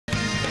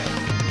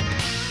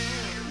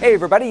Hey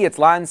everybody, it's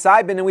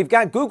Lon.TV, and we've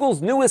got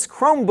Google's newest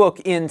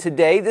Chromebook in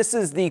today. This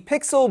is the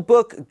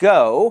Pixelbook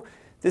Go.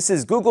 This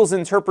is Google's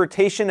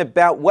interpretation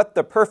about what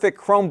the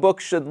perfect Chromebook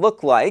should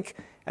look like.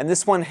 And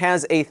this one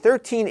has a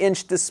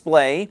 13-inch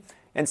display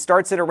and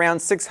starts at around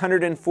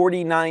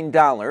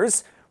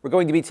 $649. We're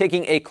going to be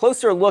taking a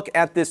closer look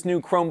at this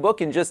new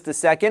Chromebook in just a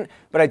second,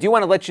 but I do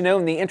want to let you know,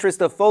 in the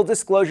interest of full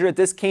disclosure, that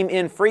this came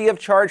in free of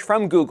charge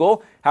from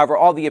Google. However,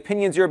 all the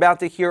opinions you're about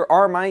to hear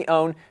are my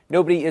own.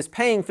 Nobody is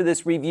paying for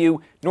this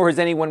review, nor has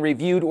anyone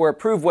reviewed or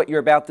approved what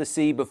you're about to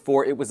see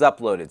before it was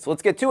uploaded. So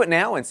let's get to it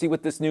now and see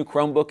what this new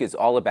Chromebook is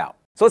all about.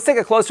 So let's take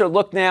a closer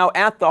look now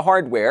at the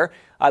hardware.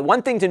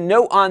 One thing to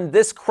note on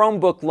this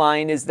Chromebook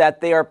line is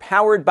that they are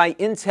powered by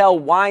Intel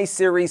Y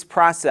series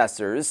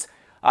processors.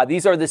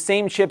 These are the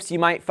same chips you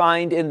might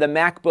find in the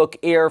MacBook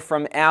Air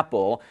from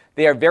Apple.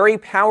 They are very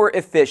power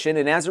efficient,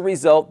 and as a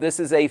result, this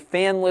is a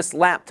fanless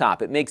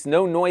laptop. It makes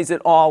no noise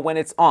at all when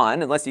it's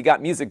on, unless you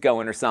got music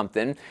going or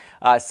something.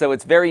 So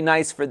it's very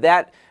nice for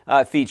that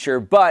feature,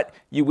 but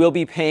you will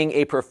be paying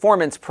a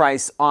performance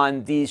price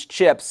on these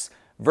chips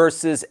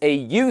versus a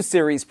U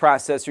series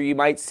processor you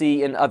might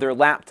see in other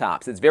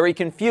laptops. It's very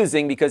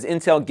confusing because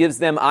Intel gives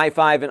them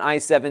i5 and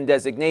i7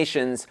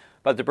 designations,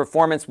 but the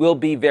performance will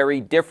be very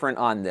different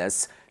on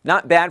this.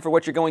 Not bad for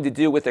what you're going to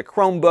do with a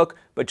Chromebook,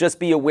 but just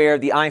be aware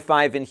the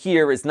i5 in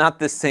here is not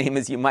the same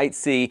as you might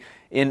see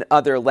in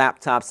other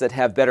laptops that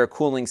have better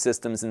cooling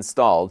systems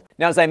installed.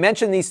 Now, as I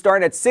mentioned, these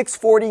start at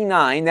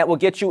 $649. That will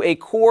get you a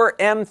Core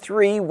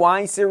M3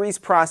 Y series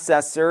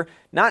processor.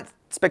 Not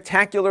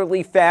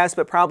spectacularly fast,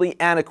 but probably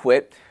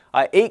adequate.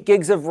 8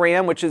 gigs of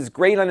RAM, which is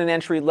great on an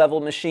entry-level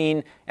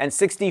machine, and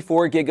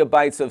 64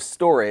 gigabytes of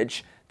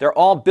storage. They're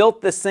all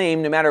built the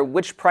same no matter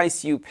which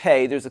price you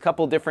pay. There's a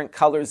couple different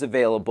colors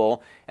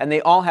available, and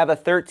they all have a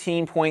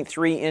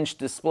 13.3-inch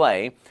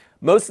display.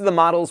 Most of the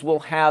models will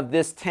have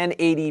this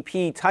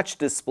 1080p touch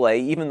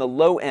display, even the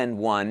low-end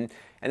one,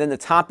 and then the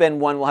top-end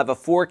one will have a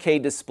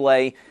 4K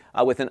display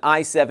with an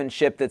i7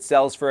 chip that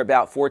sells for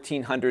about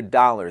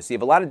 $1,400. So you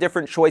have a lot of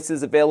different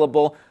choices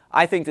available.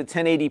 I think the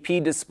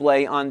 1080p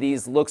display on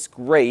these looks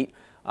great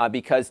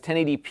because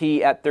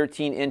 1080p at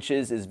 13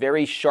 inches is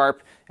very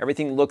sharp.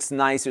 Everything looks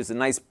nice. There's a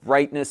nice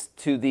brightness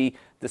to the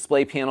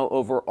display panel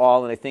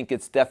overall, and I think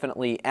it's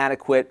definitely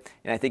adequate.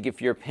 And I think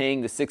if you're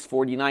paying the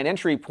 $649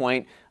 entry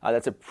point,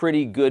 that's a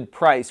pretty good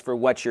price for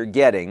what you're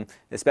getting,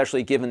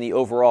 especially given the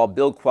overall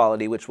build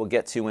quality, which we'll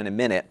get to in a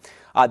minute.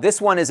 This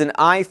one is an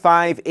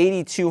i5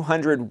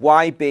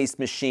 8200Y based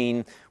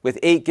machine with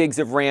 8 gigs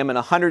of RAM and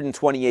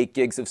 128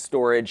 gigs of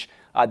storage.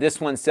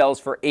 This one sells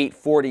for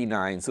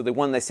 $849, so the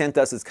one they sent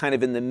us is kind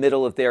of in the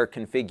middle of their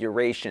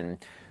configuration.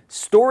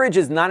 Storage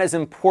is not as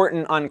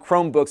important on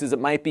Chromebooks as it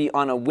might be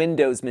on a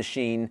Windows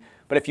machine,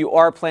 but if you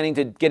are planning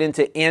to get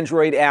into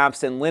Android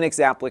apps and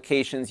Linux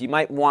applications, you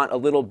might want a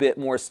little bit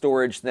more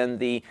storage than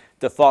the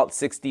default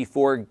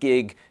 64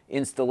 gig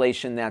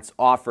installation that's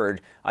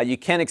offered. You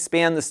can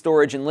expand the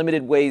storage in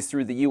limited ways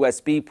through the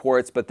USB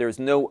ports, but there's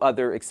no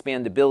other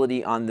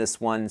expandability on this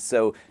one,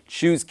 so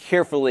choose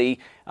carefully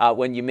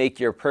when you make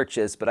your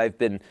purchase, but I've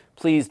been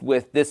pleased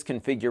with this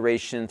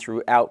configuration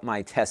throughout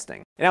my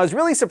testing. And I was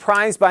really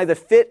surprised by the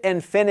fit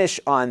and finish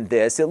on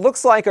this. It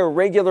looks like a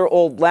regular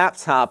old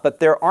laptop, but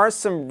there are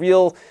some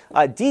real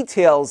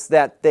details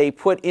that they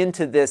put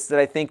into this that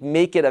I think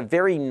make it a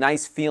very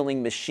nice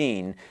feeling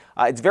machine.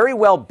 It's very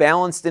well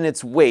balanced in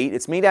its weight.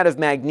 It's made out of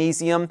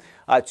magnesium,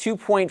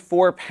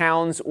 2.4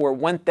 pounds or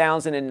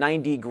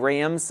 1,090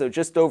 grams, so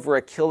just over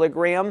a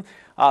kilogram.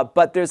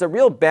 But there's a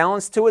real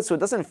balance to it, so it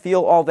doesn't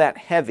feel all that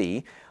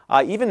heavy.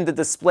 Even the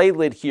display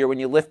lid here, when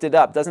you lift it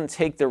up, doesn't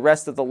take the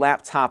rest of the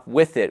laptop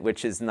with it,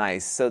 which is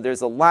nice. So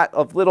there's a lot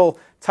of little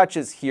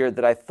touches here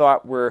that I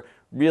thought were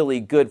really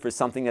good for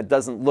something that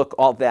doesn't look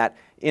all that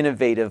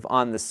innovative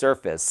on the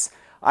surface.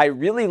 I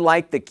really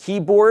like the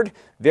keyboard.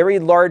 Very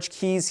large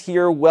keys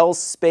here, well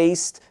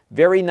spaced,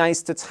 very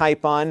nice to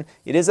type on.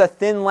 It is a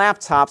thin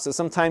laptop, so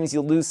sometimes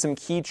you'll lose some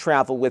key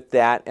travel with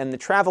that, and the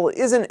travel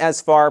isn't as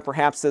far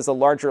perhaps as a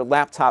larger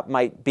laptop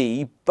might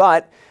be,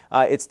 but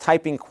it's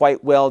typing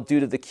quite well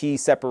due to the key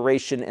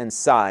separation and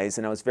size,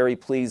 and I was very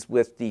pleased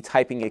with the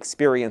typing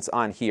experience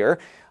on here.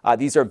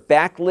 These are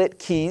backlit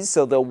keys,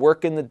 so they'll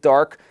work in the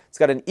dark. It's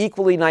got an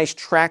equally nice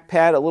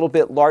trackpad, a little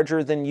bit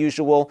larger than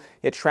usual.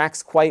 It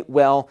tracks quite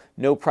well,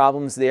 no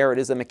problems there. It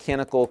is a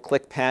mechanical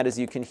click pad, as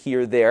you can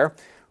hear there.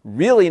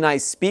 Really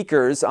nice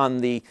speakers on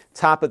the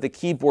top of the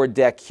keyboard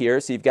deck here,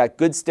 so you've got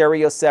good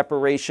stereo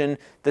separation.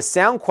 The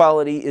sound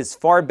quality is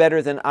far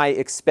better than I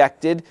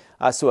expected,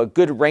 so a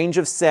good range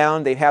of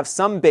sound. They have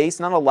some bass,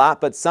 not a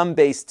lot, but some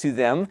bass to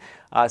them,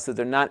 so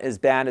they're not as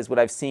bad as what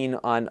I've seen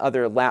on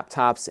other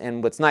laptops.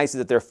 And what's nice is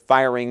that they're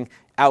firing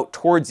out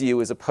towards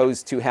you as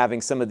opposed to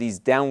having some of these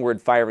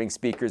downward firing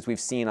speakers we've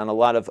seen on a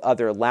lot of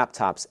other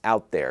laptops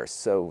out there.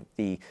 So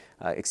the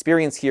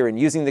experience here in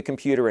using the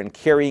computer and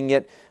carrying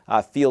it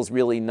feels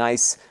really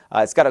nice.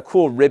 It's got a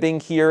cool ribbing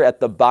here at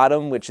the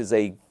bottom, which is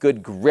a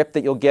good grip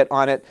that you'll get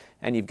on it,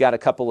 and you've got a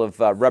couple of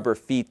rubber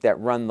feet that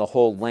run the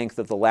whole length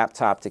of the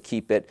laptop to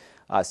keep it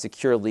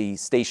securely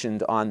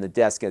stationed on the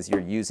desk as you're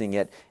using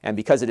it. And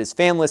because it is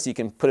fanless, you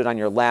can put it on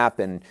your lap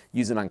and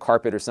use it on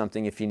carpet or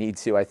something if you need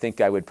to. I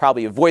think I would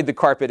probably avoid the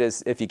carpet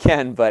if you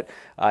can, but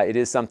it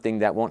is something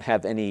that won't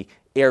have any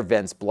air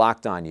vents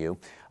blocked on you.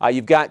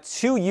 You've got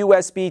two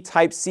USB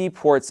Type-C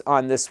ports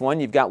on this one.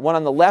 You've got one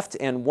on the left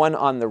and one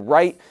on the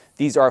right.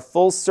 These are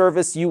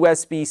full-service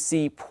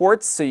USB-C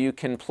ports, so you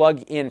can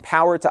plug in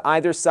power to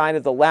either side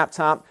of the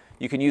laptop.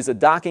 You can use a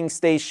docking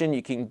station.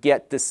 You can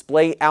get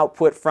display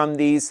output from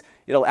these.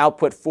 It'll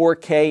output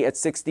 4K at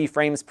 60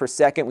 frames per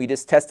second. We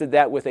just tested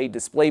that with a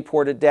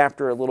DisplayPort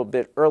adapter a little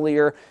bit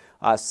earlier.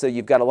 So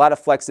you've got a lot of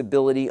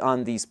flexibility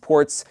on these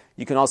ports.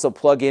 You can also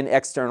plug in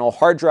external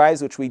hard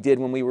drives, which we did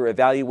when we were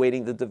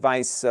evaluating the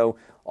device. So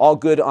all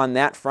good on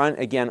that front.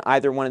 Again,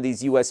 either one of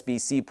these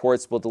USB-C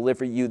ports will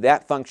deliver you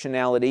that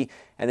functionality.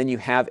 And then you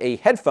have a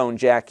headphone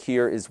jack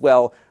here as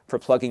well for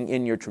plugging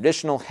in your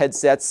traditional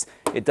headsets.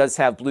 It does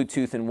have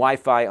Bluetooth and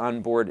Wi-Fi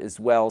on board as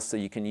well, so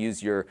you can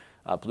use your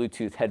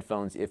Bluetooth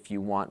headphones if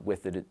you want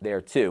with it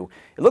there too.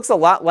 It looks a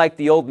lot like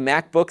the old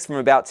MacBooks from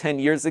about 10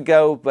 years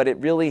ago, but it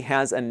really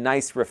has a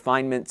nice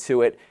refinement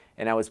to it,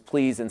 and I was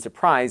pleased and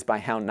surprised by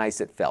how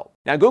nice it felt.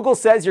 Now, Google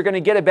says you're going to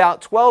get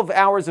about 12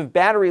 hours of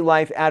battery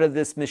life out of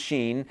this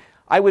machine.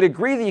 I would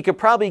agree that you could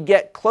probably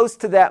get close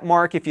to that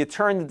mark if you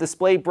turn the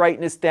display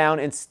brightness down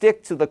and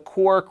stick to the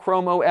core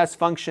Chrome OS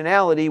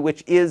functionality,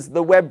 which is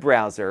the web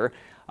browser.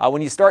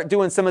 When you start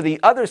doing some of the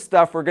other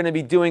stuff we're going to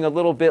be doing a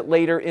little bit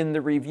later in the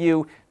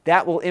review,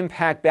 that will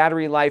impact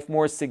battery life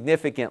more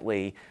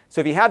significantly. So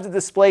if you have the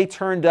display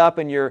turned up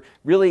and you're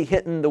really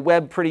hitting the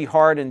web pretty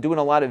hard and doing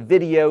a lot of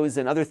videos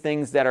and other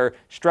things that are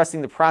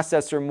stressing the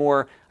processor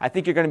more, I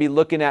think you're going to be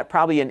looking at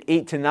probably an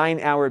 8 to 9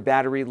 hour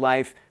battery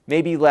life,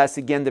 maybe less,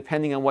 again,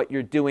 depending on what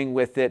you're doing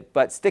with it.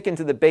 But sticking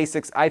to the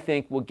basics, I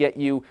think, will get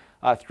you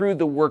through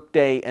the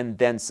workday and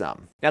then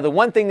some. Now, the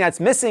one thing that's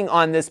missing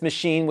on this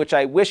machine, which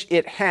I wish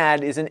it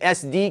had, is an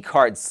SD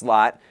card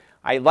slot.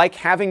 I like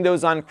having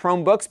those on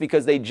Chromebooks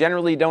because they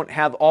generally don't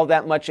have all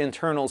that much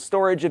internal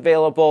storage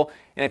available.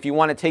 And if you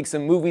want to take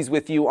some movies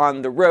with you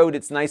on the road,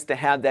 it's nice to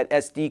have that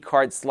SD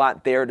card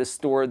slot there to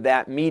store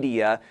that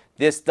media.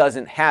 This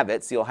doesn't have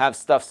it, so you'll have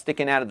stuff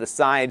sticking out of the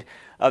side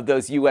of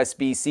those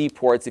USB-C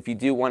ports if you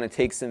do want to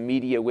take some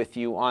media with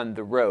you on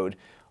the road.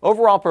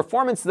 Overall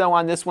performance, though,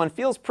 on this one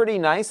feels pretty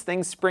nice.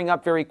 Things spring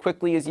up very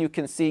quickly, as you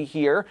can see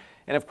here.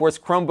 And of course,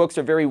 Chromebooks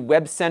are very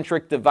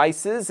web-centric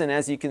devices, and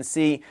as you can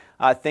see,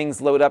 things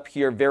load up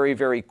here very,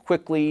 very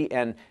quickly,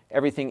 and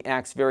everything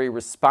acts very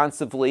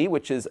responsively,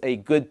 which is a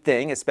good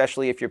thing,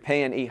 especially if you're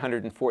paying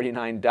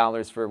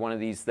 $849 for one of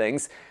these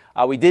things.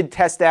 We did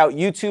test out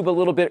YouTube a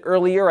little bit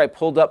earlier. I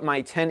pulled up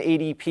my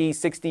 1080p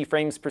 60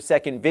 frames per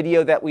second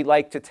video that we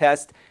like to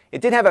test. It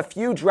did have a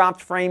few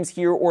dropped frames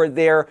here or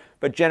there,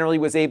 but generally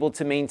was able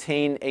to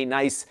maintain a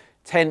nice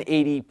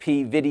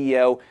 1080p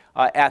video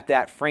at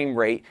that frame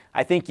rate.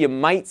 I think you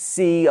might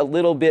see a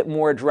little bit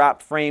more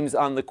dropped frames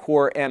on the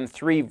Core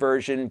M3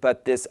 version,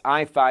 but this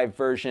i5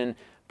 version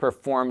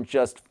performed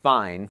just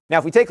fine. Now,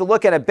 if we take a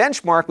look at a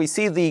benchmark, we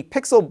see the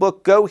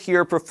Pixelbook Go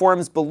here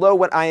performs below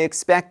what I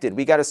expected.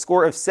 We got a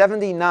score of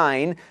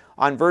 79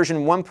 on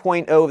version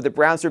 1.0 of the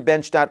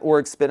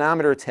Browserbench.org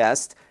speedometer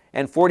test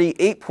and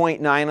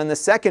 48.9 on the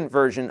second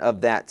version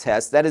of that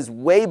test. That is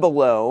way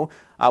below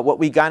what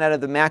we got out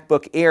of the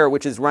MacBook Air,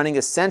 which is running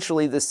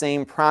essentially the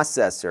same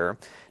processor.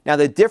 Now,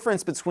 the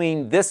difference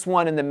between this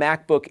one and the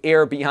MacBook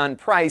Air beyond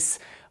price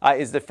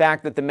is the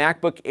fact that the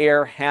MacBook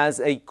Air has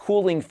a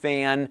cooling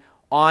fan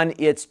on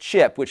its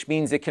chip, which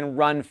means it can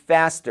run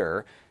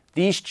faster.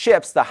 These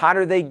chips, the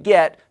hotter they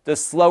get, the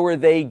slower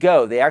they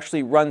go. They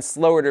actually run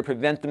slower to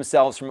prevent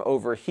themselves from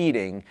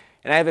overheating.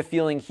 And I have a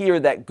feeling here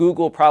that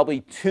Google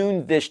probably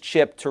tuned this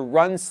chip to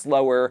run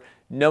slower,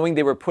 knowing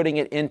they were putting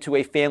it into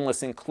a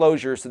fanless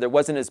enclosure, so there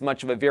wasn't as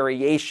much of a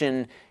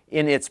variation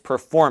in its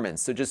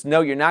performance. So just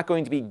know you're not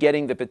going to be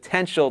getting the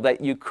potential that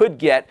you could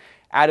get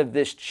out of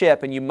this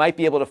chip, and you might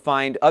be able to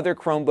find other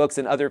Chromebooks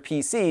and other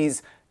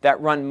PCs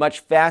that run much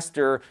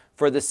faster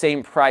for the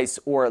same price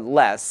or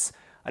less.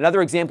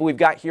 Another example we've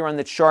got here on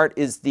the chart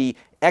is the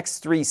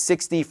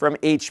X360 from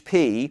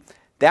HP.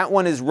 That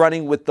one is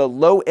running with the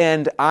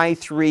low-end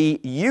i3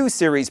 U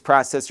series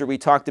processor we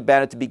talked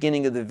about at the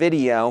beginning of the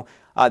video.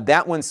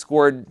 That one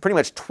scored pretty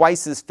much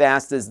twice as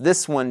fast as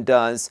this one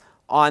does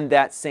on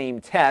that same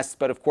test,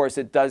 but of course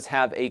it does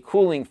have a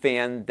cooling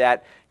fan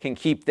that can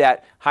keep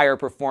that higher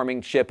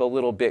performing chip a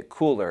little bit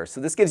cooler. So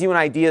this gives you an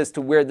idea as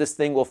to where this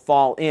thing will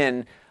fall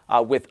in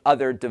with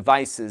other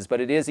devices,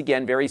 but it is,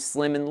 again, very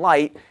slim and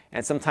light,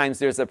 and sometimes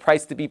there's a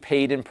price to be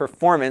paid in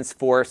performance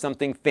for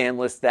something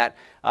fanless that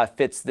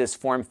fits this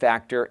form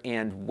factor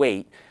and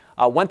weight.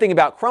 One thing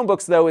about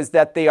Chromebooks, though, is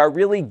that they are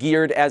really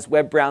geared as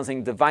web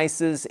browsing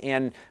devices,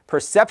 and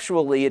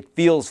perceptually it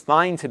feels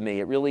fine to me.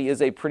 It really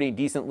is a pretty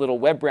decent little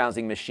web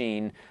browsing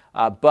machine,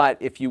 but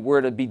if you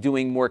were to be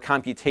doing more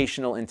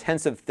computational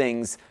intensive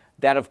things,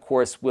 that of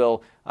course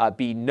will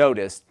be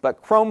noticed.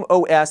 But Chrome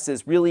OS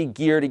is really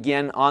geared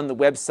again on the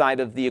web side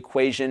of the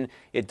equation.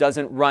 It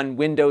doesn't run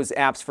Windows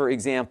apps, for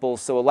example,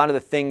 so a lot of the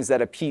things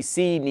that a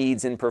PC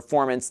needs in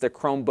performance, the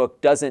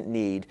Chromebook doesn't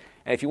need.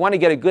 And if you want to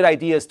get a good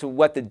idea as to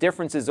what the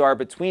differences are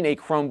between a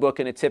Chromebook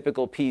and a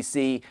typical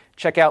PC,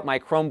 check out my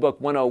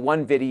Chromebook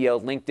 101 video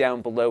linked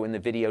down below in the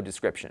video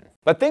description.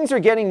 But things are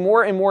getting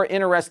more and more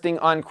interesting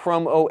on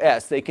Chrome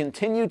OS. They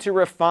continue to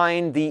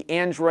refine the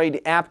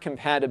Android app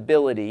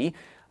compatibility.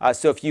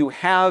 So if you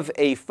have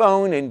a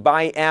phone and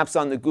buy apps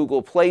on the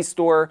Google Play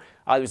Store,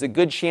 there's a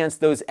good chance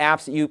those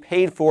apps that you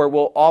paid for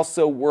will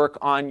also work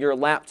on your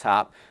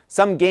laptop.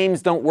 Some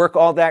games don't work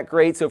all that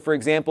great. So for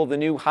example, the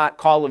new hot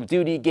Call of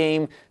Duty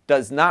game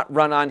does not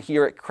run on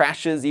here. It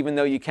crashes even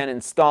though you can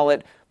install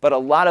it. But a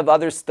lot of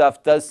other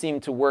stuff does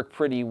seem to work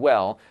pretty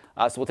well.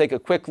 So we'll take a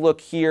quick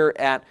look here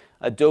at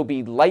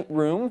Adobe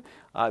Lightroom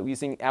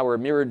using our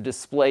mirrored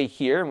display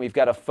here. And we've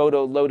got a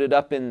photo loaded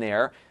up in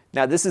there.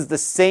 Now this is the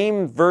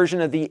same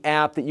version of the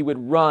app that you would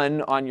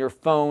run on your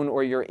phone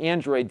or your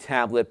Android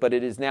tablet, but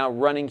it is now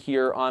running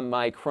here on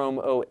my Chrome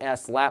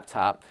OS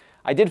laptop.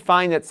 I did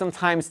find that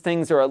sometimes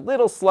things are a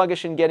little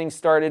sluggish in getting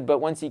started, but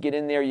once you get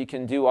in there you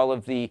can do all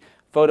of the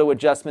photo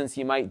adjustments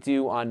you might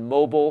do on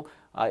mobile.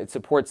 It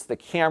supports the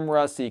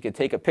camera, so you could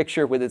take a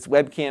picture with its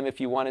webcam if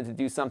you wanted to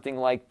do something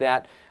like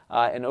that.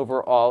 And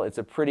overall, it's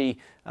a pretty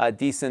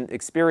decent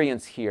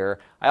experience here.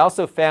 I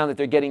also found that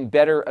they're getting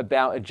better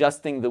about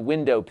adjusting the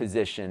window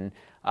position.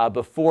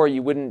 Before,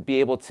 you wouldn't be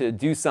able to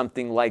do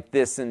something like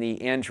this in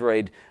the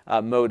Android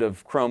mode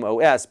of Chrome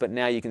OS, but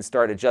now you can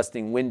start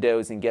adjusting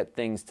windows and get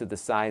things to the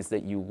size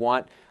that you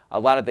want. A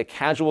lot of the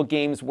casual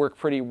games work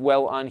pretty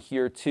well on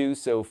here too,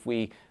 so if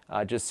we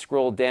just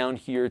scroll down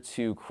here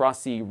to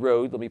Crossy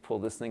Road, let me pull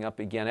this thing up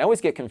again. I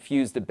always get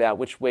confused about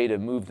which way to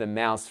move the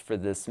mouse for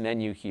this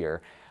menu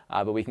here.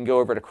 But we can go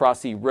over to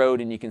Crossy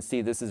Road and you can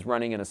see this is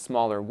running in a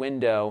smaller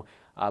window,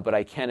 but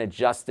I can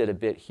adjust it a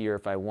bit here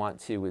if I want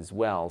to as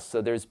well.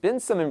 So there's been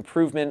some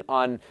improvement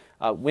on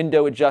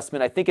window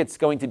adjustment. I think it's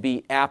going to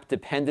be app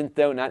dependent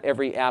though. Not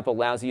every app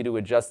allows you to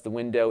adjust the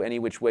window any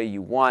which way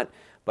you want,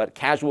 but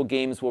casual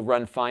games will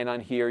run fine on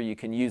here. You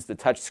can use the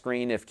touch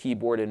screen if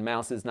keyboard and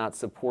mouse is not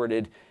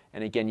supported.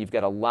 And again, you've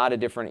got a lot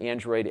of different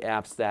Android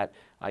apps that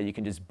you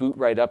can just boot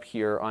right up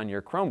here on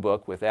your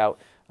Chromebook without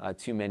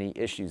too many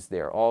issues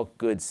there. All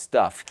good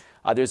stuff.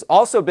 There's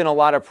also been a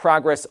lot of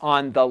progress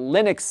on the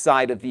Linux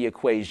side of the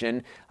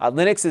equation.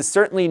 Linux is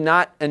certainly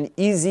not an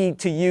easy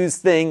to use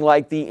thing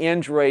like the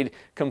Android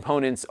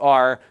components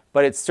are,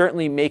 but it's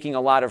certainly making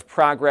a lot of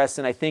progress.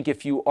 And I think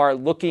if you are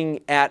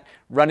looking at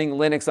running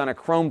Linux on a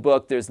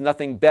Chromebook, there's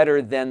nothing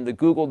better than the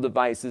Google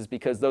devices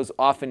because those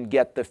often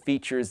get the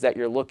features that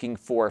you're looking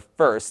for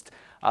first.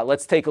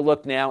 Let's take a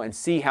look now and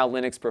see how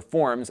Linux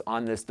performs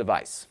on this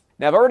device.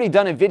 Now, I've already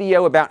done a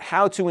video about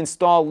how to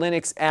install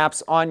Linux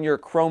apps on your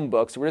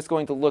Chromebook, so we're just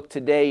going to look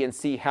today and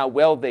see how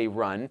well they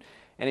run.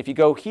 And if you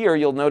go here,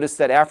 you'll notice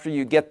that after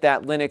you get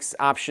that Linux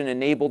option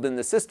enabled in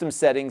the system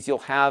settings, you'll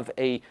have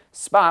a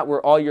spot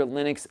where all your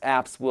Linux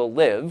apps will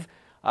live.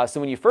 So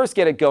when you first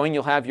get it going,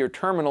 you'll have your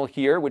terminal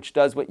here, which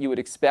does what you would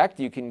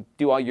expect. You can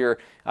do all your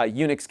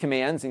Unix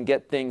commands and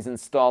get things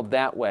installed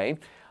that way.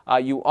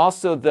 You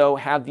also, though,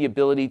 have the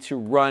ability to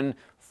run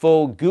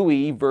full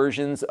GUI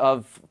versions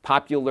of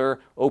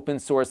popular open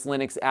source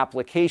Linux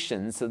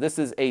applications. So this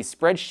is a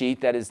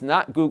spreadsheet that is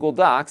not Google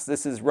Docs.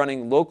 This is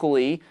running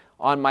locally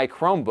on my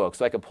Chromebook.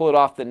 So I could pull it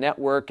off the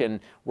network and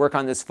work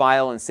on this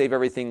file and save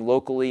everything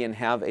locally and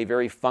have a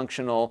very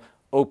functional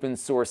open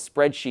source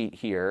spreadsheet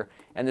here.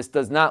 And this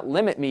does not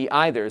limit me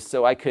either.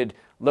 So I could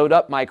load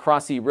up my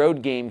Crossy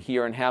Road game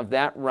here and have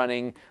that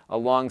running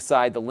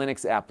alongside the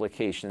Linux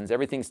applications.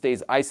 Everything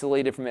stays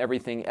isolated from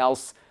everything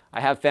else. I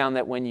have found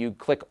that when you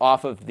click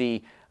off of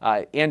the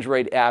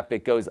Android app,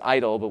 it goes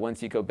idle, but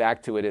once you go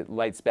back to it, it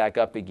lights back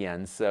up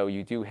again. So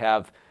you do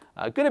have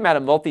a good amount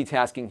of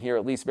multitasking here,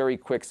 at least very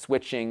quick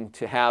switching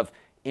to have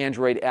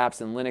Android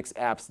apps and Linux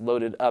apps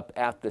loaded up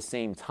at the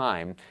same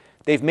time.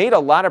 They've made a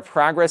lot of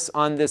progress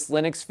on this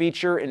Linux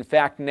feature. In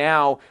fact,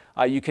 now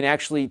you can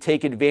actually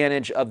take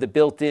advantage of the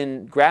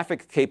built-in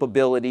graphic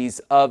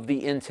capabilities of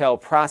the Intel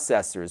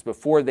processors.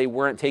 Before, they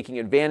weren't taking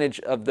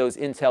advantage of those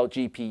Intel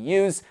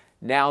GPUs.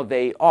 Now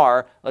they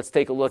are. Let's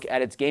take a look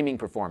at its gaming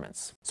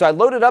performance. So I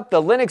loaded up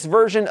the Linux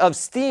version of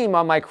Steam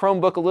on my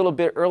Chromebook a little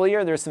bit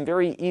earlier. There's some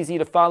very easy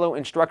to follow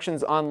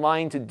instructions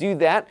online to do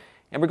that.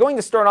 And we're going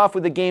to start off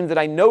with a game that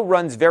I know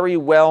runs very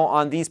well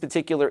on these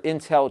particular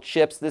Intel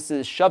chips. This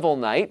is Shovel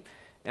Knight,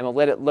 and we'll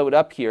let it load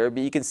up here.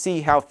 But you can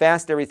see how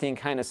fast everything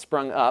kind of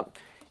sprung up.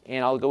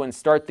 And I'll go and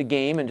start the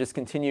game and just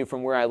continue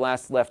from where I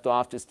last left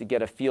off just to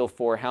get a feel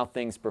for how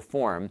things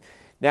perform.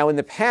 Now, in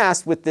the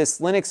past, with this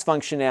Linux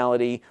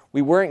functionality,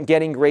 we weren't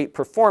getting great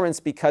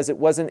performance because it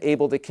wasn't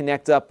able to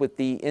connect up with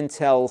the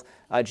Intel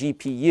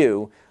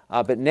GPU.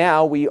 But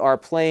now we are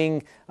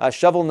playing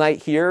Shovel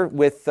Knight here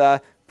with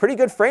pretty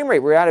good frame rate.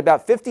 We're at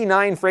about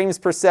 59 frames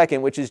per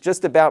second, which is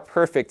just about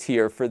perfect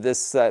here for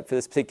this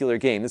particular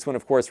game. This one,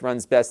 of course,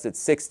 runs best at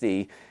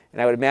 60. And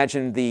I would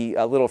imagine the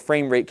little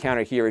frame rate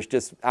counter here is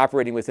just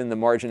operating within the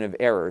margin of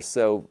error.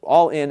 So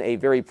all in a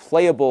very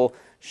playable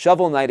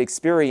Shovel Knight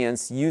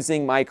experience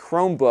using my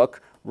Chromebook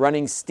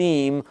running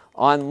Steam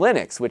on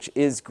Linux, which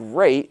is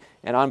great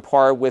and on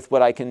par with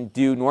what I can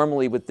do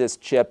normally with this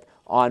chip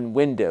on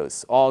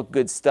Windows. All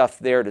good stuff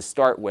there to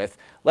start with.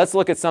 Let's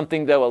look at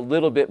something, though, a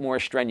little bit more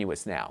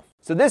strenuous now.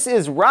 So this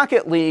is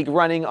Rocket League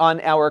running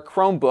on our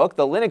Chromebook,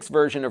 the Linux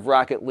version of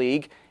Rocket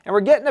League, and we're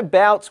getting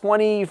about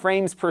 20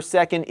 frames per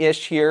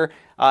second-ish here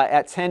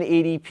at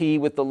 1080p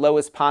with the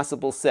lowest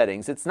possible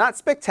settings. It's not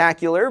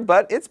spectacular,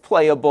 but it's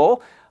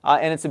playable.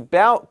 And it's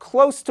about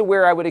close to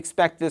where I would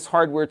expect this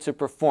hardware to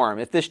perform.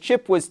 If this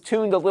chip was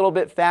tuned a little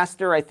bit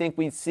faster, I think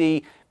we'd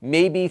see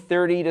maybe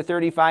 30 to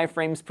 35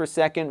 frames per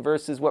second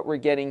versus what we're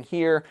getting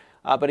here.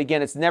 But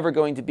again, it's never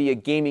going to be a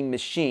gaming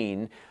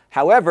machine.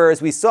 However,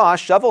 as we saw,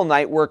 Shovel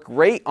Knight worked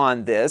great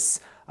on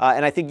this.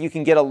 And I think you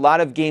can get a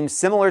lot of games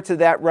similar to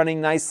that running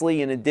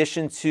nicely in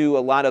addition to a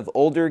lot of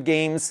older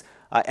games.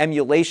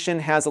 Emulation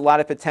has a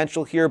lot of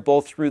potential here,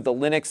 both through the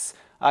Linux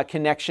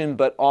connection,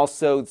 but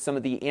also some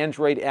of the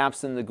Android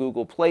apps in the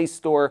Google Play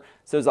Store.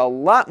 So there's a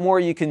lot more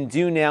you can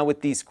do now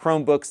with these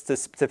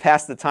Chromebooks to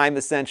pass the time,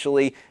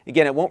 essentially.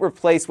 Again, it won't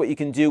replace what you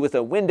can do with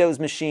a Windows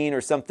machine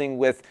or something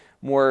with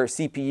more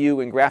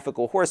CPU and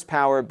graphical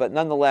horsepower, but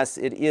nonetheless,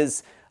 it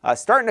is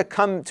starting to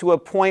come to a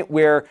point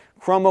where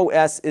Chrome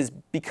OS is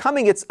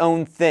becoming its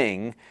own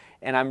thing.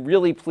 And I'm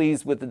really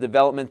pleased with the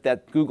development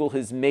that Google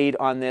has made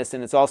on this.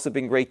 And it's also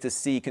been great to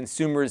see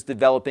consumers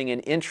developing an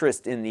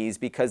interest in these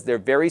because they're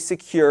very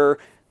secure,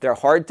 they're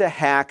hard to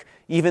hack.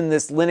 Even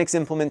this Linux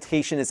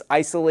implementation is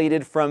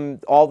isolated from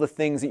all the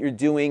things that you're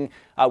doing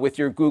with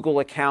your Google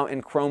account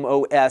and Chrome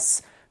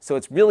OS. So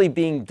it's really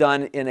being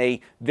done in a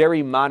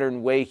very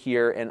modern way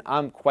here, and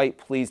I'm quite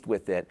pleased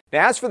with it.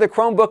 Now, as for the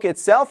Chromebook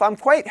itself, I'm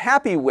quite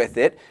happy with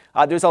it.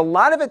 There's a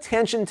lot of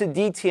attention to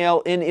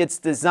detail in its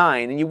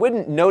design, and you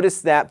wouldn't notice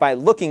that by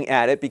looking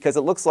at it because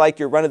it looks like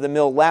your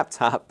run-of-the-mill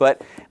laptop,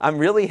 but I'm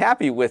really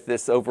happy with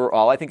this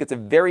overall. I think it's a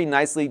very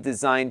nicely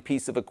designed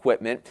piece of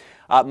equipment.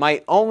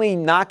 My only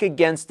knock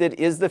against it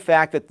is the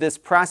fact that this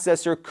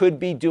processor could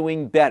be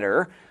doing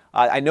better.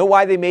 I know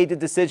why they made the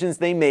decisions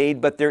they made,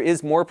 but there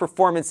is more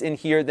performance in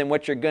here than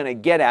what you're going to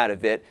get out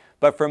of it.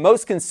 But for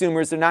most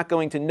consumers, they're not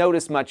going to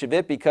notice much of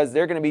it because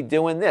they're going to be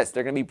doing this.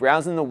 They're going to be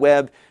browsing the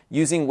web,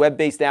 using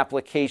web-based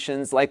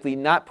applications, likely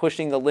not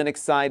pushing the Linux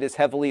side as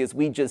heavily as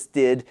we just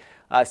did.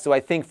 So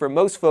I think for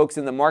most folks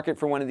in the market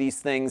for one of these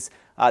things,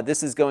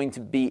 this is going to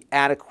be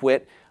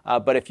adequate.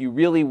 But if you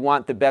really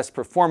want the best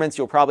performance,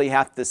 you'll probably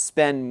have to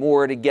spend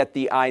more to get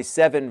the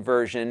i7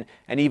 version,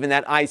 and even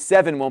that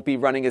i7 won't be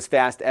running as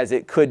fast as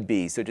it could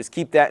be. So just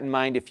keep that in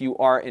mind if you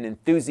are an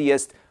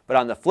enthusiast. But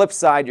on the flip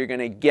side, you're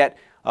going to get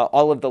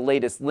all of the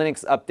latest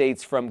Linux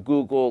updates from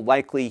Google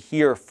likely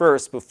here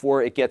first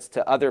before it gets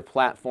to other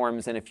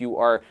platforms. And if you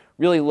are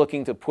really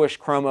looking to push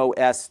Chrome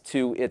OS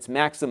to its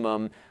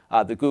maximum,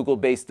 the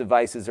Google-based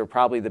devices are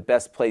probably the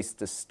best place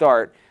to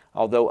start,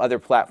 although other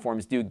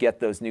platforms do get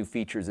those new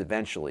features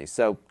eventually.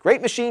 So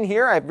great machine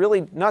here. I have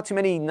really not too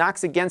many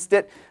knocks against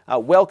it.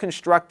 Well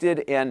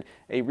constructed and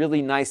a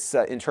really nice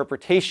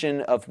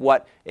interpretation of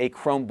what a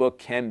Chromebook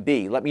can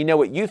be. Let me know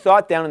what you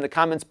thought down in the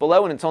comments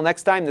below. And until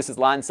next time, this is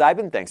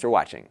Lon.TV. Thanks for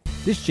watching.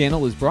 This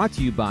channel is brought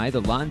to you by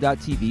the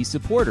Lon.TV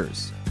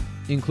supporters,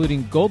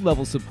 including gold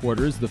level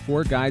supporters, the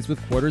Four Guys with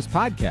Quarters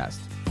podcast,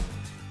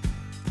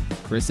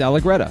 Chris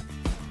Allegretta,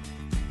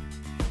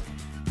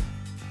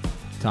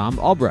 Tom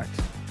Albrecht,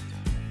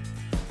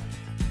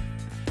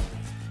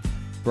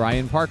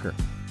 Brian Parker,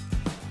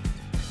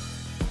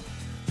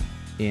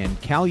 and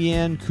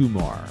Kalyan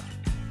Kumar.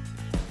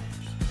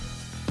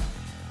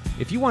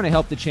 If you want to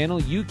help the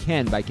channel, you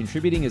can by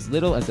contributing as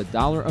little as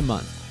 $1 a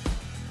month.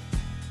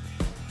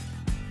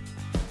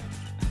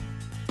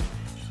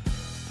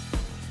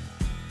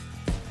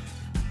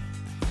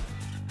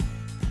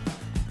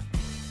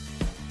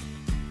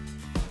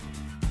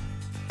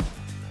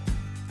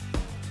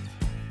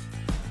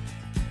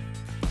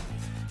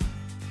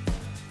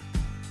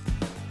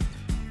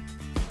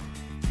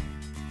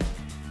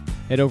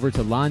 Head over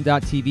to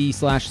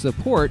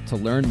lon.tv/support to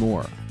learn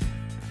more.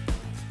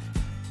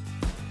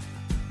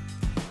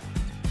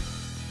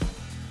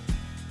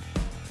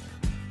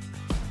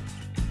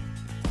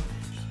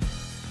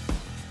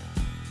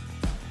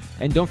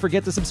 And don't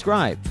forget to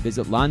subscribe.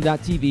 Visit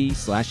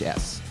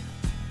lon.tv/s.